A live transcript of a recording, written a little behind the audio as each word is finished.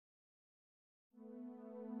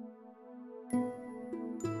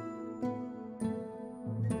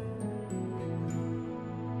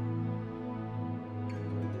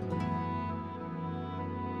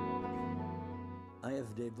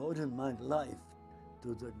devoted my life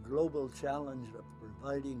to the global challenge of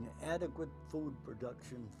providing adequate food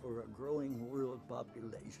production for a growing world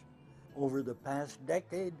population. Over the past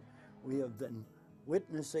decade, we have been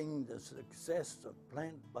witnessing the success of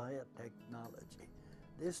plant biotechnology.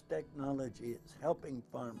 This technology is helping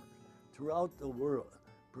farmers throughout the world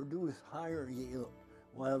produce higher yield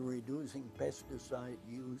while reducing pesticide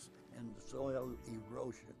use and soil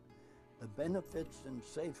erosion. The benefits and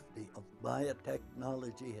safety of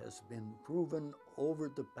biotechnology has been proven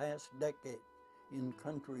over the past decade in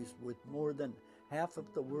countries with more than half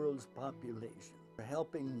of the world's population,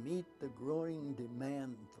 helping meet the growing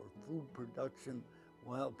demand for food production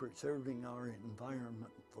while preserving our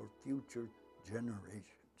environment for future generations.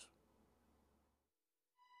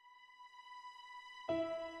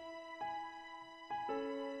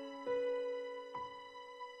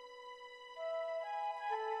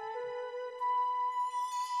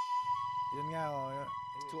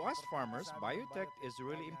 To us farmers, biotech is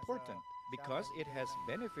really important because it has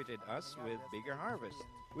benefited us with bigger harvest.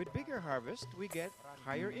 With bigger harvest, we get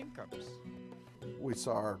higher incomes. We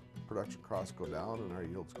saw our production costs go down and our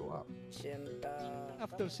yields go up.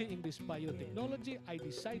 After seeing this biotechnology, I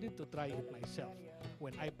decided to try it myself.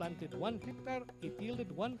 When I planted 1 hectare, it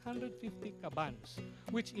yielded 150 cabans,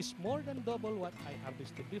 which is more than double what I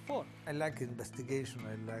harvested before. I like investigation,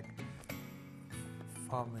 I like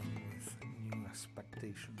farming with new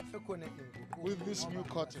expectations. With this new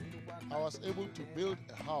cotton, I was able to build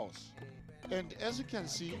a house. And as you can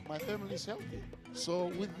see, my family is healthy. So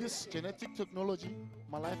with this genetic technology,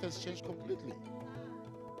 my life has changed completely.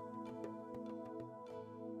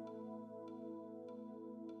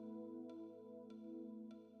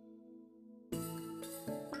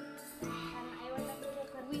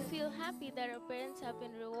 We feel happy that our parents have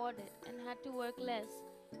been rewarded and had to work less,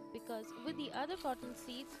 because with the other cotton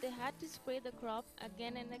seeds, they had to spray the crop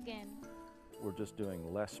again and again. We're just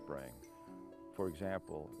doing less spraying. For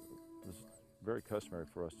example, it's very customary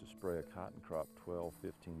for us to spray a cotton crop 12,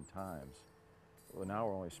 15 times. Well, now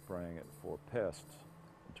we're only spraying it for pests,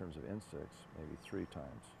 in terms of insects, maybe 3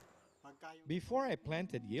 times. Before I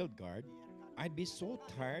planted Yield Guard, I'd be so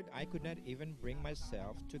tired I could not even bring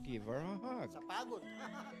myself to give her a hug,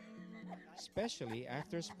 especially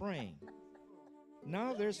after spraying.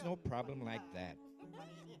 Now there's no problem like that.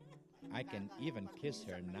 I can even kiss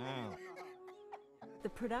her now. The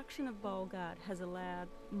production of Bollgard has allowed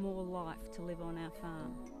more life to live on our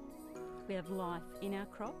farm. We have life in our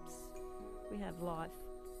crops, we have life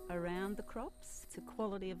around the crops. It's a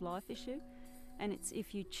quality of life issue, and it's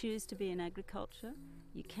if you choose to be in agriculture,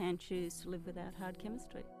 you can choose to live without hard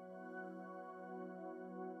chemistry.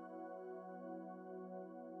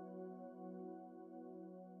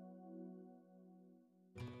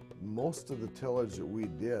 Most of the tillage that we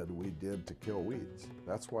did to kill weeds.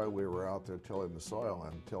 That's why we were out there tilling the soil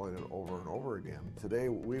and tilling it over and over again. Today,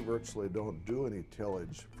 we virtually don't do any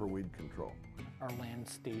tillage for weed control. Our land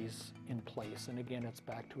stays in place, and again, it's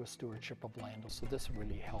back to a stewardship of land, so this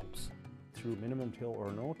really helps. Through minimum till or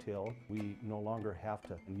no till, we no longer have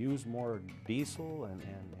to use more diesel and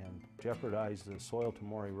jeopardize the soil to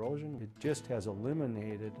more erosion. It just has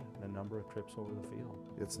eliminated the number of trips over the field.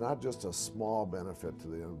 It's not just a small benefit to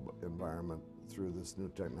the environment through this new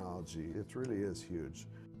technology, it really is huge.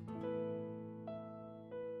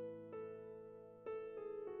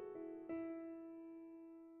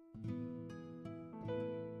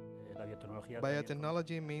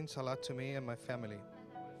 Biotechnology means a lot to me and my family.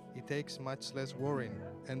 It takes much less worrying,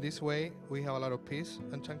 and this way we have a lot of peace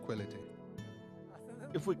and tranquility.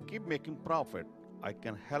 If we keep making profit, I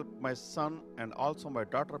can help my son and also my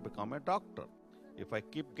daughter become a doctor. If I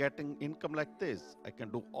keep getting income like this, I can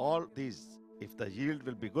do all these. If the yield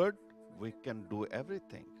will be good, we can do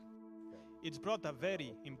everything. It's brought a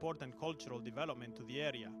very important cultural development to the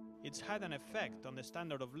area. It's had an effect on the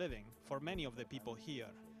standard of living for many of the people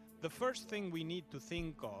here. The first thing we need to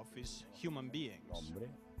think of is human beings.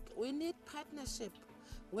 We need partnership,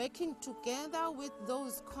 working together with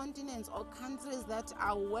those continents or countries that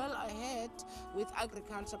are well ahead with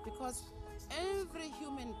agriculture, because every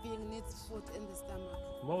human being needs food in the stomach.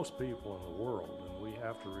 Most people in the world, and we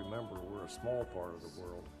have to remember we're a small part of the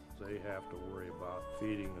world, they have to worry about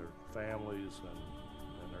feeding their families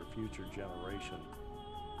and their future generation.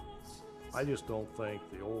 I just don't think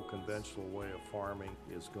the old conventional way of farming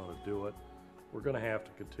is going to do it. We're going to have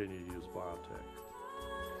to continue to use biotech.